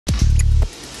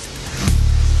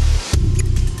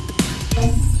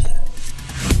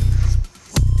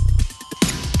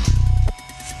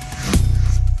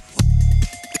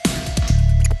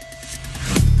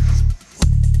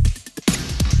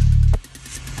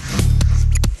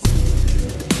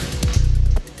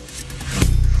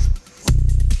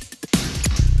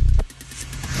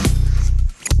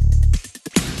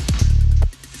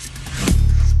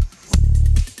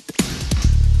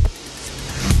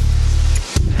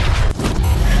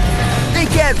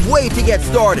can't wait to get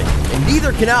started, and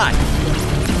neither can I.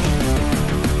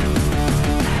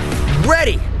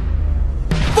 Ready,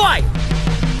 fight!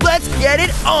 Let's get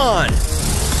it on!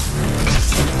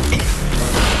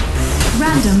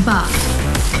 Random buff.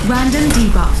 Random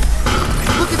debuff.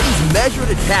 Look at these measured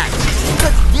attacks.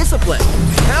 Such discipline.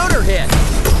 Counter hit.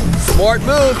 Smart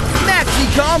move. Maxi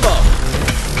combo.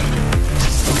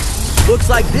 Looks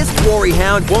like this glory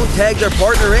hound won't tag their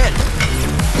partner in.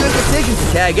 Good decision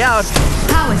to tag out.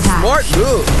 Power tag. Smart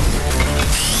move.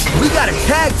 We got a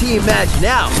tag team match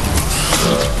now.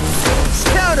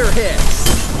 Counter hit.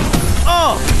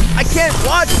 Oh, I can't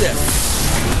watch this.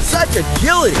 Such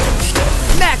agility.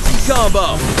 Maxi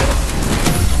combo.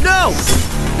 No,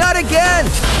 not again.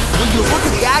 Will you look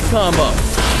at that combo?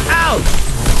 Ouch.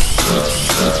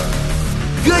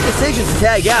 Good decision to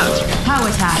tag out.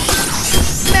 Power tag.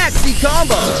 Maxi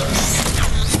combo.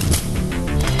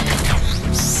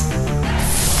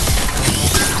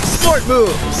 Smart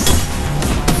move.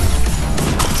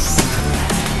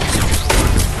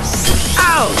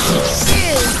 Ouch.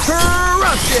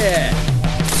 Interrupted.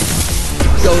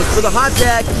 Goes for the hot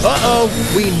tag. Uh-oh,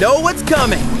 we know what's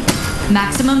coming.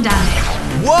 Maximum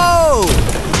damage. Whoa!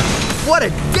 What a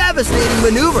devastating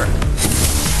maneuver.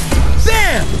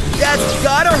 Bam! That's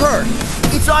gotta hurt.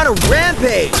 It's on a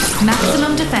rampage.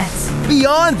 Maximum defense.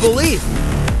 Beyond belief.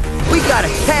 We got a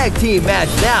tag team match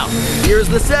now. Here's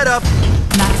the setup.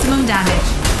 Maximum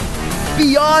damage.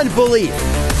 Beyond belief.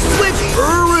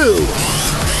 Switch-uru.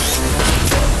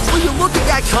 Will you look at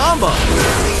that combo?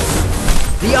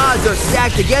 The odds are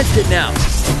stacked against it now.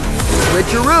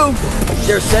 Switcheroo.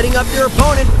 They're setting up their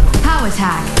opponent. Power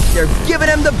tag. They're giving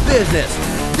him the business.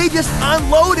 They just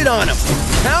unloaded on him.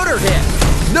 Counter hit.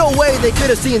 No way they could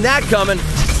have seen that coming.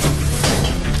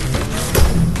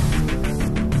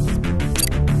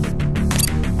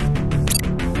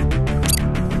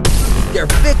 They're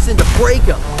fixing to break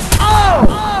him. Oh!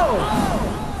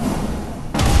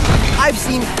 I've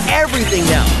seen everything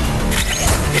now.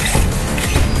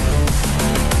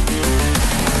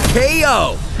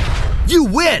 KO. You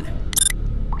win.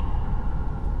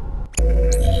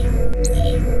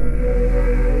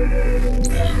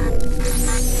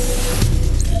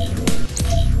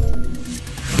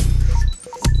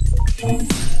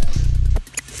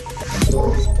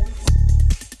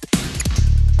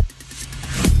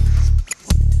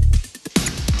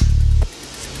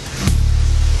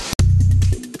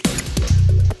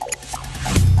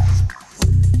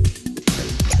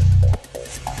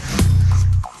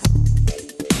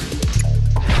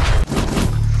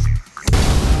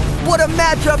 What a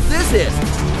matchup this is!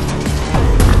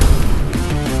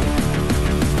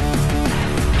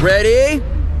 Ready?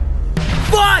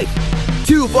 Fight!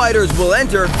 2 fighters will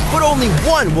enter, but only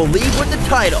one will leave with the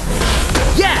title.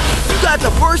 Yeah, you got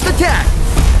the first attack.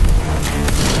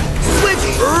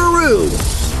 Switch-uru!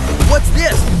 What's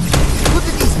this? Look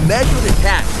at these measured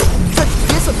attacks. Such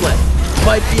discipline.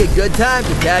 Might be a good time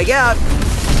to tag out.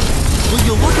 Will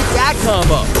you look at that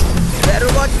combo? Better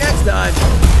luck next time.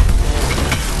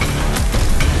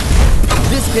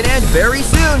 This can end very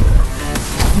soon.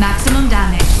 Maximum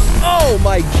damage. Oh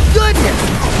my goodness!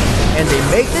 And they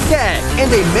make the tag, and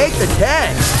they make the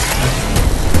tag.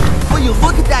 Will you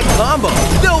look at that combo?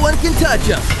 No one can touch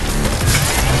him.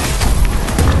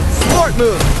 Smart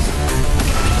move.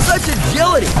 Such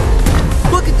agility.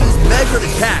 Look at these measured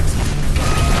attacks.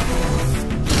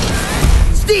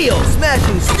 Steel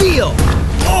smashing steel.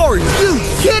 Are you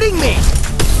kidding me?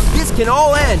 This can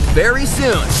all end very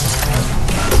soon.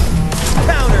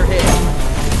 Counter hit.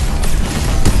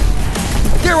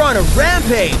 They're on a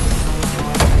rampage.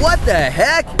 What the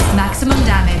heck? Maximum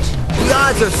damage. The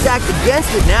odds are stacked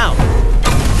against it now.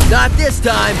 Not this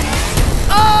time.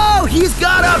 Oh, he's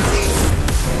got him.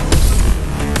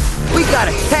 We got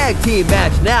a tag team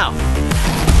match now.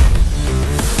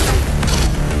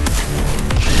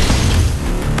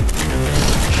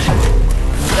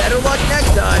 Better luck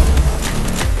next time.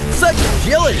 Such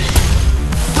agility.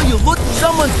 Will you look?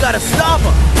 Someone's got to stop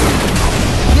him.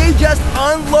 They just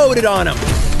unloaded on him.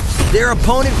 Their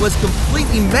opponent was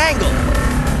completely mangled.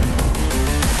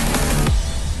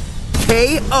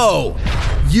 KO.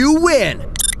 You win.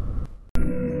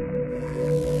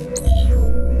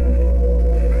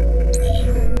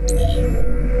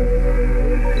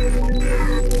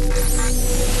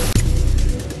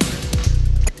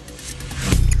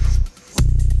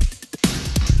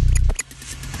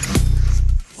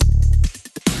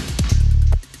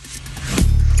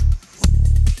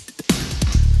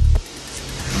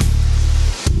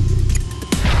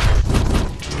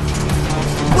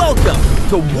 Welcome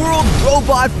to World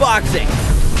Robot Boxing.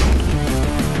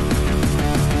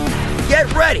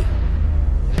 Get ready.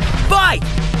 Fight!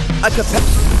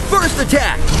 First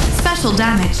attack! Special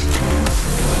damage.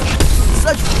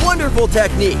 Such wonderful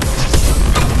technique!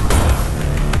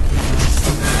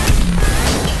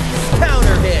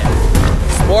 Counter hit!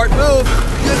 Smart move!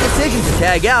 Good decision to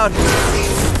tag out.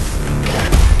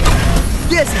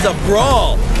 This is a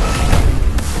brawl!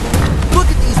 Look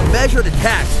at these measured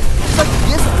attacks! Such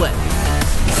discipline!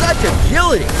 Such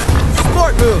agility!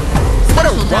 Smart move! What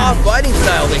a raw fighting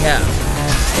style they have!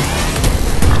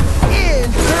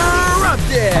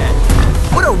 Interrupted!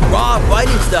 What a raw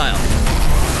fighting style!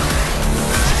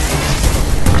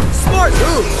 Smart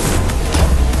move!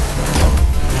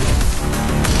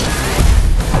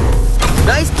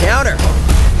 Nice counter!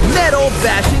 Metal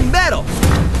bashing metal!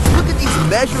 Look at these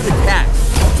measured attacks!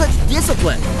 Such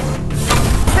discipline!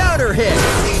 Counter hit!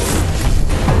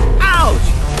 Ouch!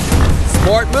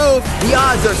 Smart move! The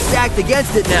odds are stacked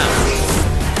against it now!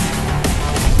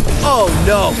 Oh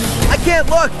no! I can't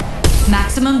look!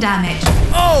 Maximum damage.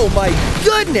 Oh my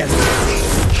goodness!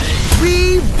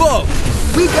 Revoke!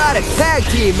 We got a tag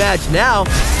team match now!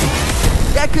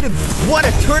 That could have... What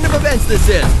a turn of events this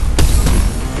is!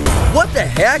 What the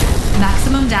heck?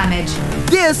 Maximum damage.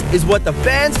 This is what the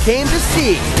fans came to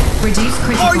see! Reduce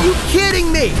critical. Are you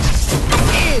kidding me?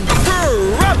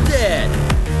 Interrupted!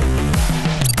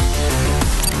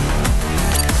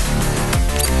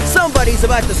 Somebody's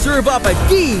about to serve up a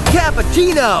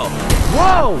cappuccino!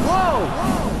 Whoa!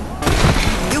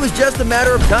 Whoa! It was just a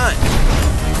matter of time.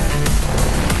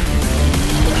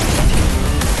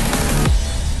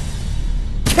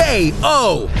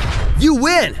 KO! You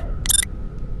win!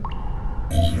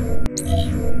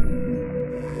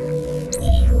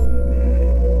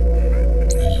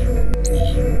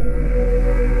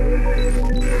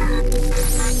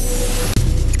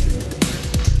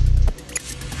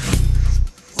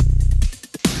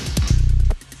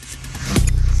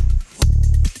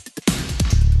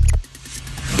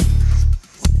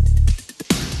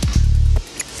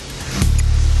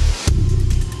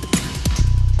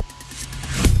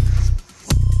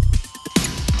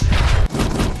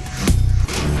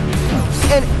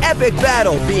 An epic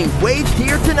battle being waged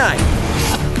here tonight.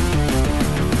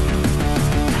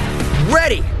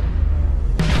 Ready!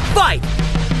 Fight!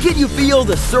 Can you feel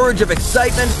the surge of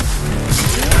excitement?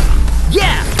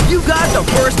 Yeah! You got the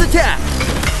first attack!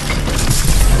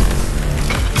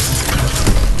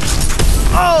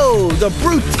 Oh, the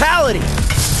brutality!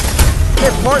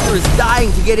 Their partner is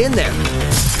dying to get in there.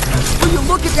 Will you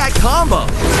look at that combo?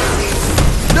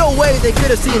 No way they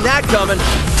could have seen that coming.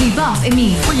 Debuff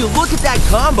immune. Will you look at that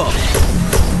combo?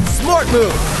 Smart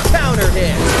move. Counter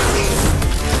hit.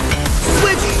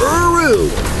 Switch-uru.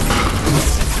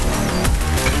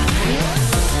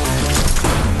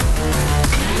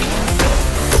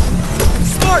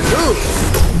 Smart move.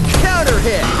 Counter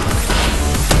hit.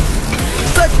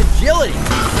 Such agility.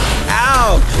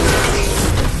 Ouch.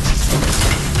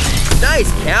 Nice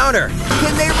counter.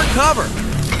 Can they recover?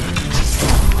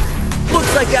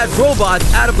 Looks like that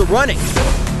robot's out of the running.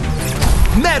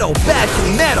 Metal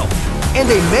bashing metal. And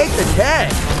they make the tag.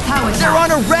 Power They're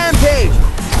tag. on a rampage.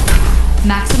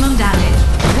 Maximum damage.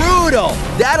 Brutal.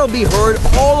 That'll be heard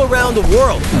all around the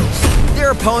world.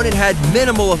 Their opponent had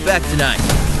minimal effect tonight.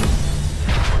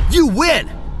 You win.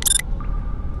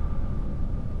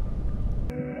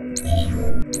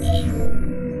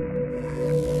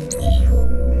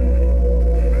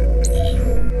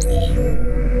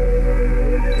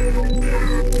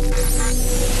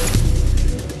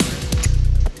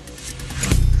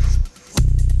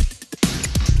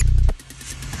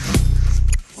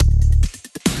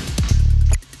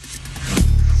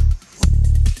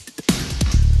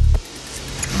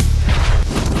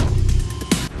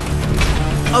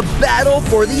 A battle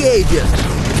for the ages.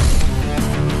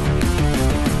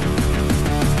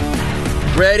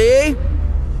 Ready?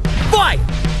 Fight!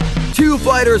 Two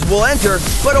fighters will enter,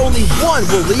 but only one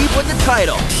will leave with the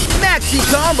title. Maxi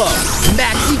Combo!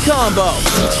 Maxi Combo!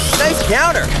 Nice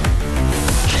counter!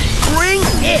 Bring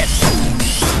it!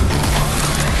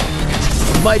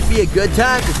 Might be a good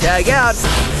time to tag out.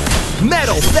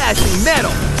 Metal bashing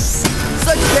metal!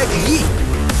 Such technique!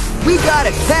 We got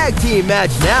a tag team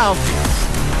match now.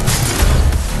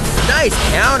 Nice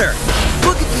counter!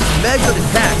 Look at these measured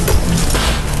attacks!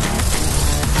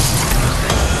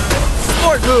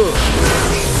 Smart move!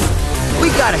 We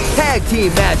got a tag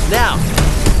team match now!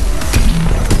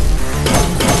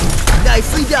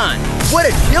 Nicely done! What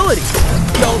agility!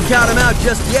 Don't count them out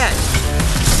just yet!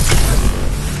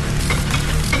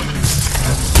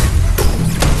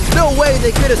 No way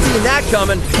they could have seen that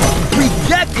coming!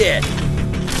 Rejected!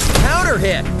 Counter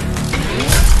hit!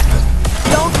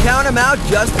 Don't count him out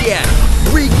just yet.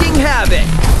 Wreaking havoc.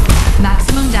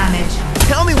 Maximum damage.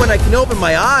 Tell me when I can open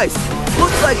my eyes.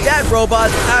 Looks like that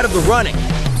robot's out of the running.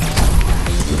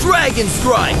 Dragon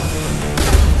Strike!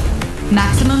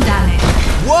 Maximum damage.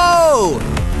 Whoa!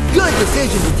 Good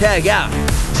decision to tag out.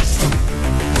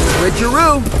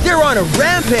 Switcheroo, they're on a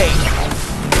rampage.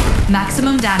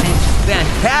 Maximum damage.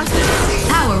 Fantastic.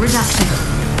 Power reduction.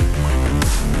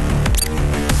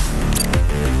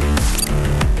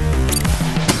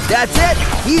 That's it.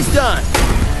 He's done.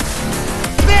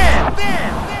 Bam!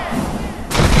 Bam!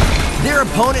 Their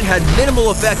opponent had minimal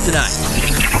effect tonight.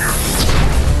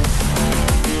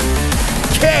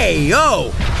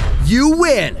 KO! You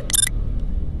win!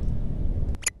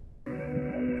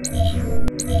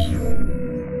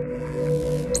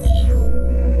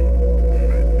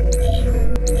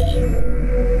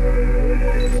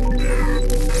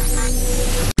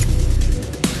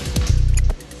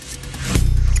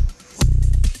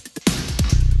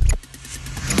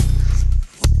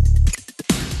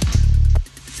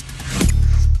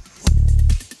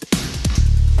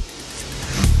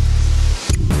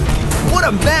 What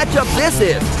a matchup this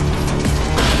is!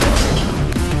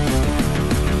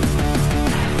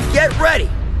 Get ready!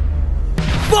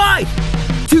 Fight!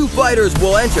 2 fighters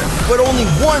will enter, but only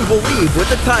one will leave with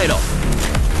the title.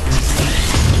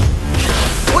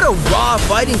 What a raw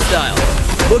fighting style!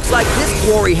 Looks like this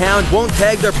glory hound won't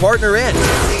tag their partner in.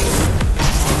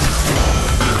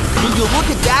 Will you look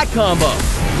at that combo?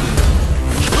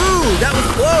 Ooh, that was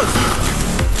close!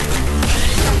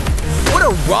 What a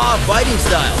raw fighting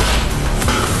style!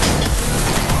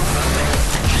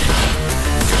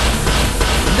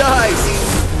 Nice!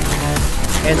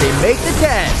 And they make the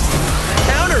tag.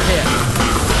 Counter hit.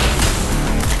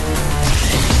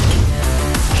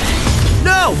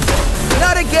 No!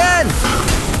 Not again!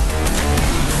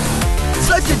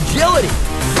 Such agility!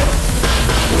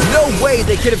 No way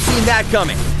they could have seen that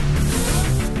coming.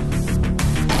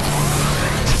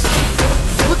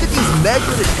 Look at these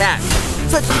measured attacks.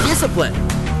 Such discipline.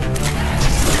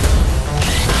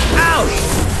 Ouch!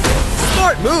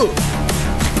 Smart move!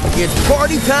 It's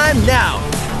party time now!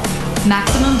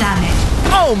 Maximum damage.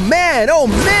 Oh man! Oh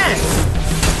man!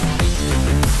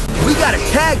 We got a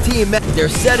tag team. They're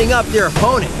setting up their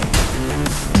opponent.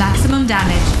 Maximum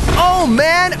damage. Oh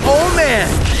man! Oh man!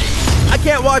 I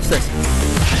can't watch this.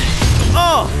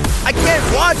 Oh! I can't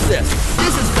watch this!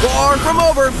 This is far from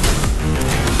over!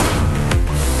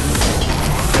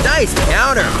 Nice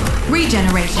counter!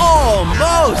 Regeneration.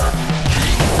 Almost!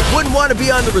 Wouldn't want to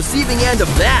be on the receiving end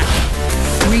of that.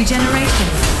 Regeneration.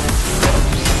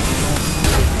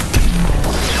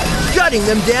 Shutting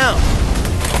them down.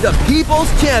 The People's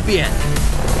Champion.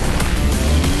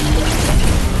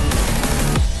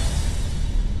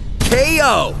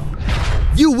 KO.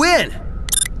 You win.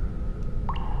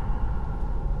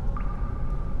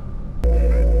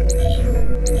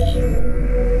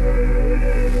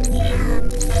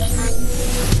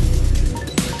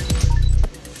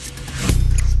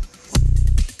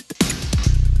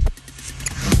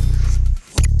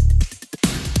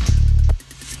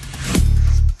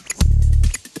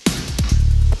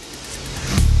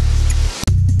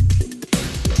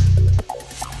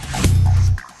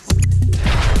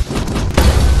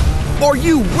 Are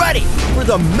you ready for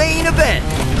the main event?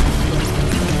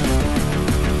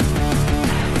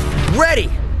 Ready!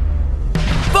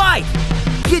 Fight!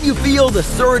 Can you feel the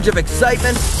surge of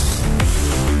excitement?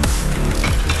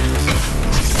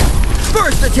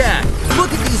 First attack!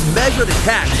 Look at these measured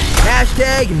attacks.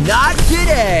 Hashtag not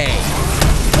today.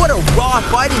 What a raw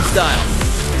fighting style.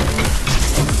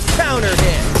 Counter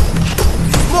hit.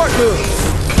 Smart move.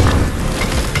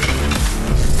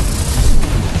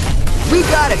 We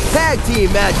got a tag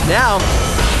team match now.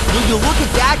 Will you look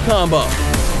at that combo?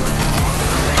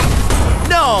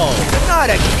 No,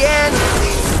 not again.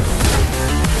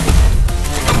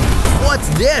 What's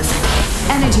this?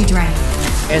 Energy drain.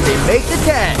 And they make the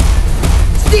tag.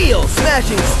 Steel,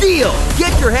 smashing steel.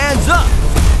 Get your hands up.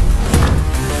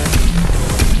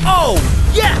 Oh,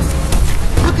 yes.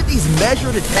 Look at these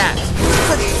measured attacks.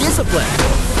 Such discipline.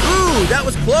 Ooh, that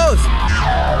was close.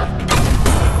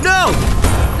 No.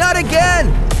 Not again!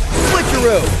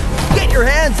 Switcheroo! Get your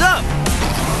hands up!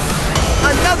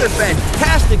 Another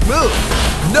fantastic move!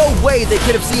 No way they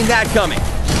could have seen that coming!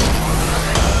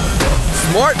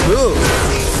 Smart move!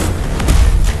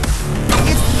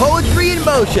 It's poetry in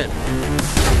motion!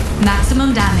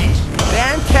 Maximum damage.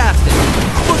 Fantastic!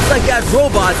 Looks like that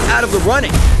robot's out of the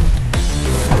running!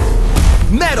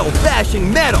 Metal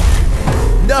bashing metal!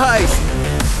 Nice!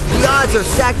 The odds are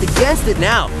stacked against it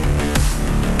now!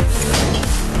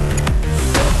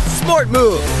 Smart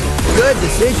move. Good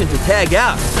decision to tag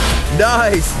out.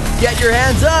 Nice. Get your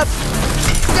hands up.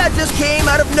 That just came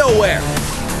out of nowhere.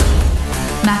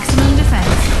 Maximum defense.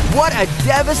 What a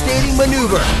devastating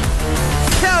maneuver.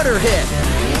 Counter hit.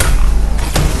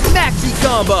 Maxi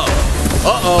combo.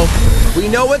 Uh-oh. We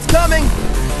know what's coming.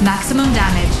 Maximum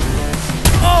damage.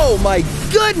 Oh my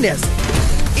goodness.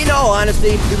 In all honesty,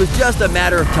 it was just a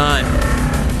matter of time.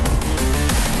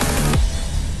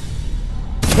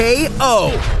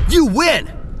 KO. You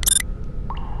win.